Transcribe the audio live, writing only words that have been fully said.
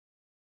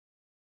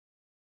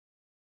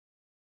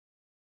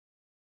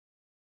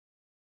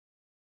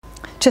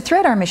To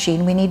thread our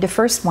machine, we need to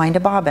first wind a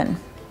bobbin.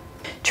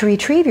 To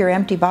retrieve your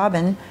empty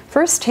bobbin,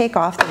 first take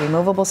off the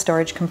removable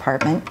storage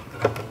compartment,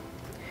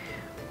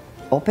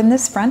 open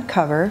this front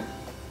cover,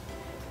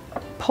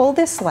 pull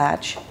this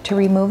latch to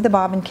remove the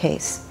bobbin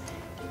case,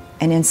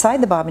 and inside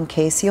the bobbin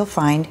case you'll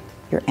find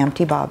your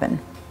empty bobbin.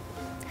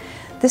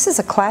 This is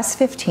a Class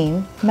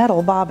 15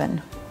 metal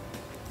bobbin.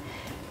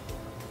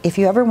 If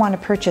you ever want to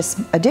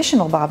purchase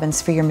additional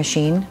bobbins for your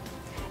machine,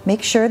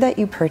 make sure that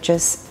you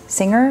purchase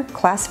Singer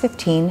Class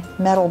 15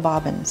 metal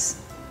bobbins.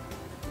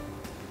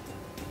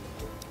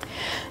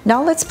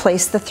 Now let's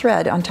place the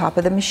thread on top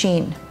of the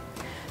machine.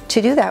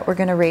 To do that, we're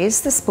going to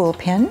raise the spool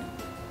pin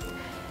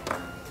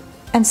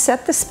and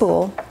set the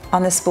spool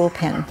on the spool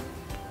pin.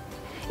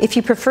 If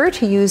you prefer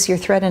to use your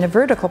thread in a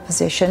vertical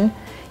position,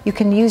 you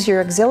can use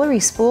your auxiliary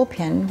spool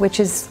pin, which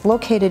is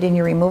located in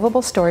your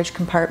removable storage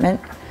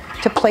compartment,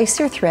 to place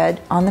your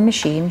thread on the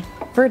machine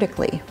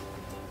vertically.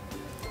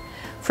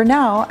 For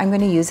now, I'm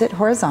going to use it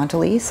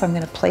horizontally, so I'm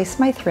going to place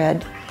my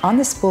thread on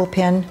the spool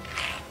pin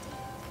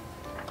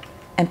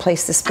and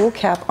place the spool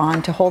cap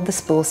on to hold the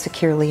spool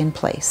securely in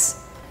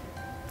place.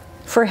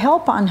 For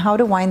help on how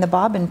to wind the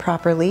bobbin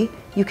properly,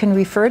 you can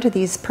refer to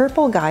these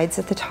purple guides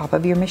at the top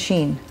of your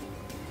machine.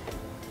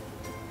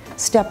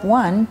 Step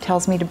 1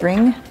 tells me to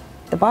bring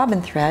the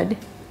bobbin thread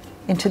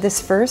into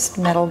this first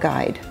metal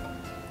guide.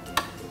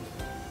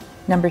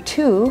 Number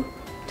 2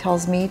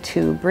 tells me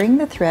to bring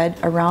the thread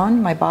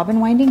around my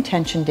bobbin winding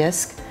tension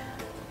disc,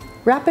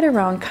 wrap it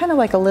around kind of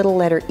like a little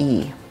letter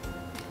E,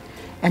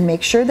 and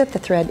make sure that the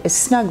thread is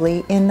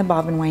snugly in the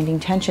bobbin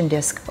winding tension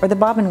disc or the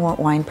bobbin won't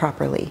wind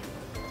properly.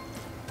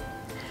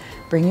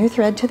 Bring your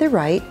thread to the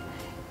right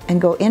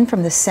and go in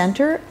from the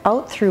center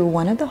out through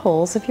one of the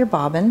holes of your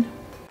bobbin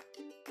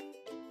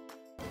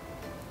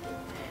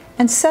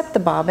and set the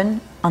bobbin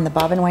on the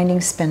bobbin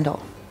winding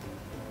spindle.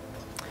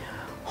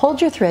 Hold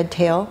your thread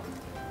tail,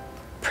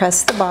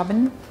 press the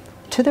bobbin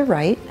to the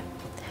right,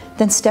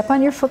 then step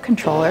on your foot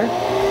controller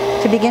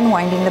to begin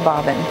winding the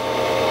bobbin.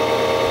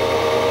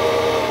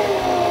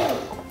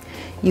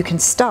 You can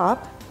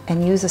stop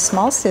and use a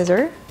small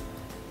scissor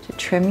to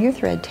trim your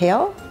thread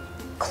tail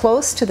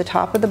close to the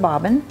top of the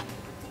bobbin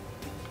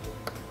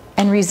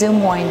and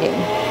resume winding.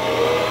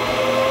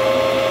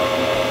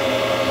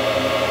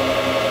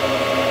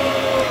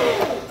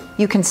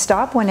 You can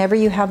stop whenever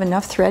you have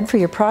enough thread for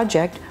your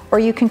project, or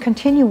you can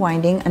continue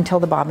winding until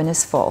the bobbin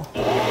is full.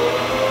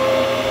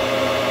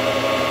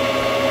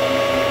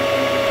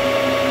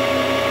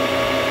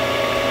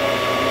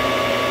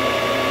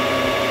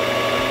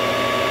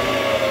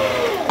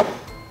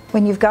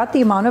 When you've got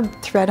the amount of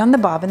thread on the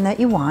bobbin that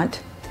you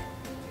want,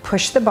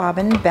 push the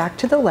bobbin back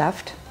to the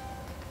left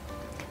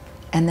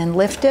and then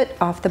lift it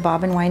off the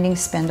bobbin winding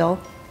spindle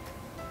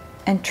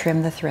and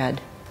trim the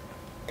thread.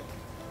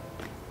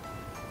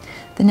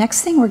 The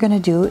next thing we're going to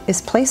do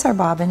is place our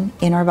bobbin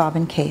in our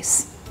bobbin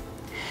case.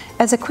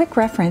 As a quick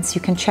reference,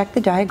 you can check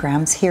the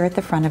diagrams here at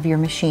the front of your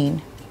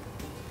machine.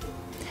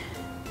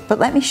 But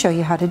let me show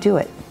you how to do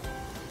it.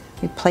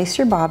 You place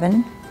your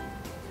bobbin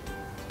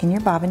in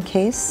your bobbin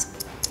case,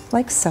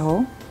 like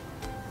so,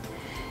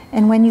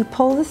 and when you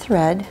pull the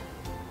thread,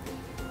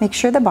 make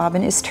sure the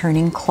bobbin is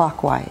turning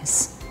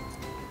clockwise.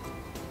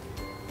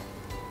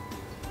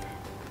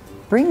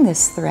 Bring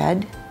this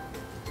thread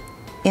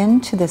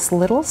into this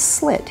little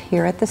slit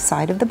here at the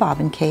side of the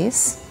bobbin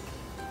case,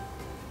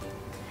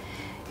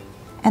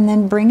 and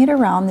then bring it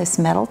around this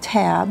metal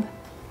tab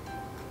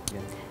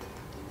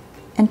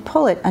and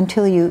pull it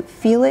until you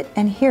feel it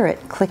and hear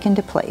it click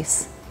into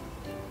place.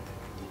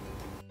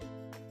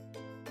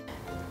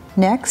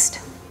 Next,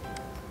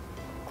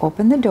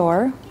 open the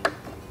door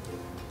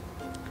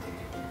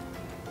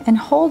and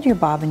hold your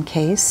bobbin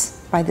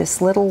case by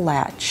this little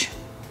latch.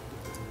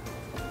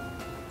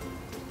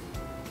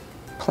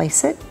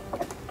 Place it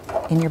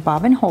in your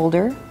bobbin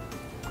holder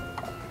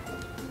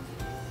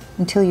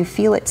until you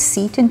feel it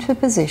seat into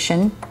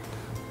position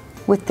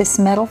with this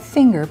metal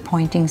finger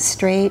pointing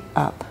straight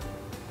up.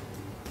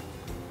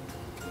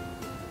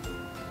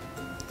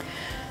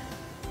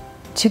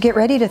 To get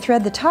ready to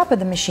thread the top of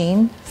the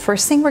machine,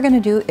 first thing we're going to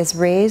do is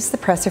raise the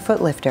presser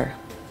foot lifter.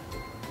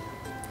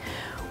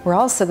 We're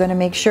also going to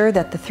make sure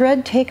that the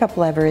thread take-up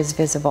lever is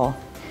visible.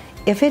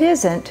 If it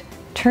isn't,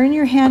 turn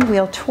your hand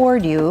wheel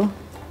toward you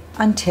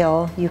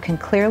until you can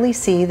clearly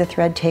see the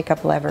thread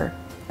take-up lever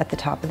at the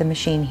top of the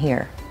machine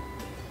here.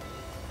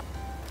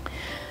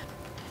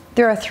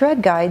 There are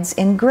thread guides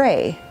in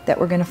gray that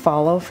we're going to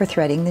follow for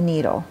threading the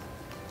needle.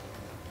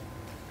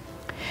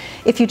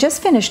 If you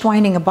just finished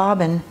winding a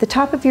bobbin, the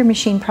top of your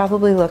machine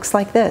probably looks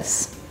like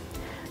this.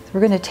 So we're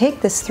going to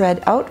take this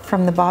thread out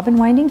from the bobbin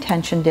winding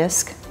tension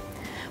disc,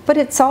 but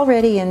it's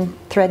already in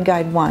thread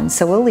guide 1,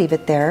 so we'll leave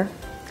it there.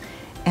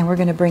 And we're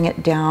going to bring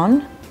it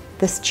down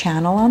this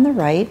channel on the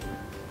right,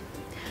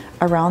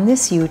 around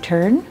this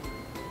U-turn,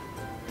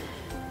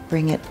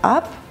 bring it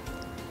up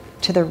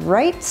to the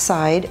right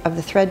side of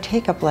the thread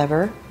take-up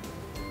lever,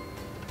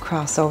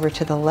 cross over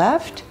to the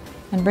left,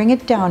 and bring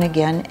it down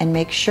again, and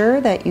make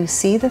sure that you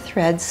see the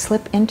thread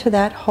slip into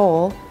that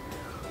hole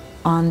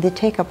on the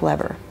take-up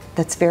lever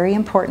That's very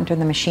important or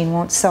the machine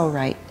won't sew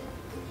right.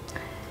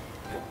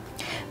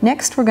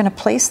 Next, we're going to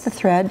place the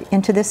thread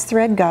into this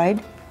thread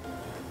guide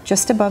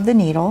just above the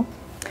needle.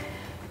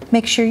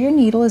 Make sure your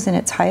needle is in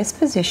its highest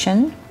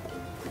position,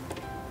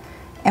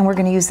 and we're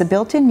going to use the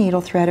built-in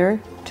needle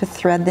threader to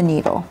thread the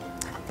needle.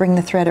 Bring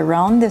the thread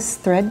around this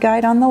thread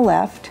guide on the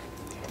left,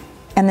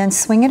 and then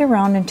swing it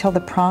around until the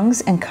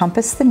prongs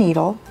encompass the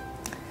needle.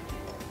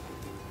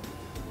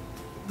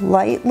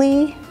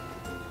 Lightly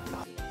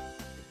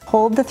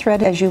hold the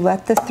thread as you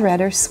let the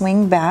threader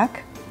swing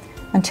back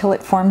until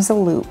it forms a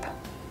loop.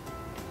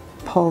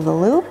 Pull the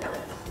loop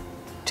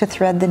to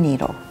thread the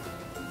needle.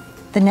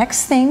 The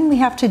next thing we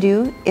have to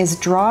do is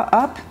draw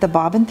up the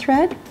bobbin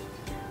thread.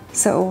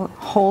 So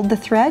hold the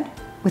thread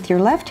with your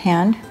left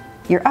hand,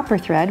 your upper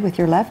thread with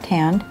your left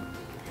hand.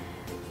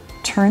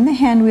 Turn the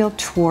hand wheel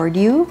toward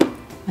you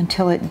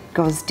until it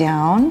goes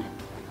down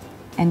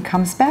and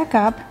comes back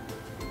up,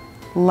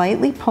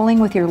 lightly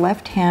pulling with your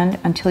left hand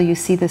until you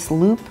see this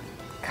loop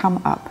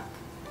come up.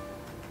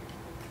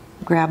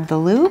 Grab the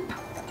loop,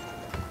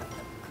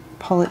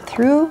 pull it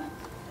through,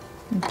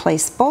 and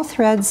place both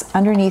threads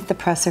underneath the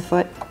presser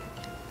foot.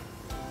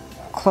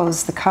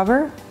 Close the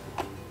cover,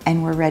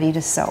 and we're ready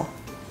to sew.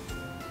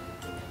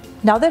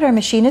 Now that our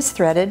machine is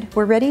threaded,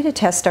 we're ready to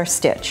test our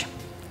stitch.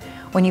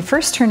 When you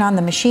first turn on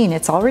the machine,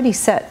 it's already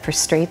set for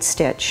straight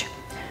stitch.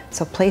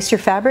 So place your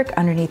fabric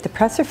underneath the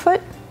presser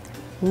foot,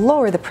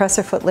 lower the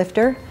presser foot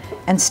lifter,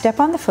 and step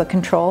on the foot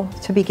control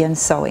to begin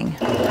sewing.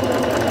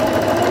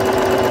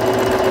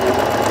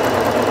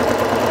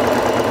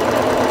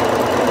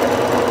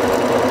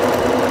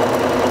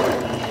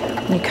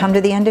 When you come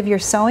to the end of your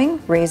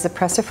sewing, raise the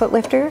presser foot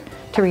lifter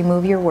to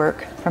remove your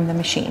work from the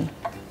machine.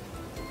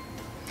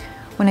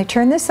 When I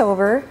turn this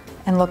over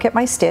and look at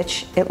my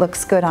stitch, it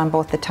looks good on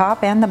both the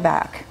top and the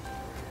back.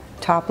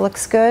 Top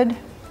looks good, and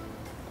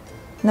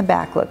the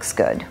back looks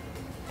good.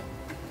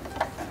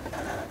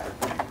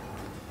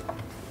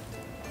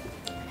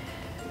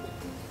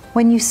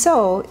 When you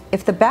sew,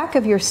 if the back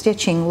of your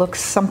stitching looks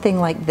something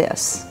like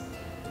this,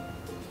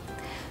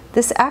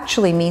 this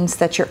actually means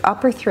that your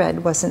upper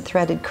thread wasn't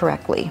threaded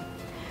correctly.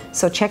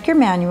 So check your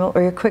manual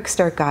or your quick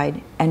start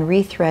guide and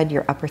rethread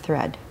your upper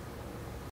thread.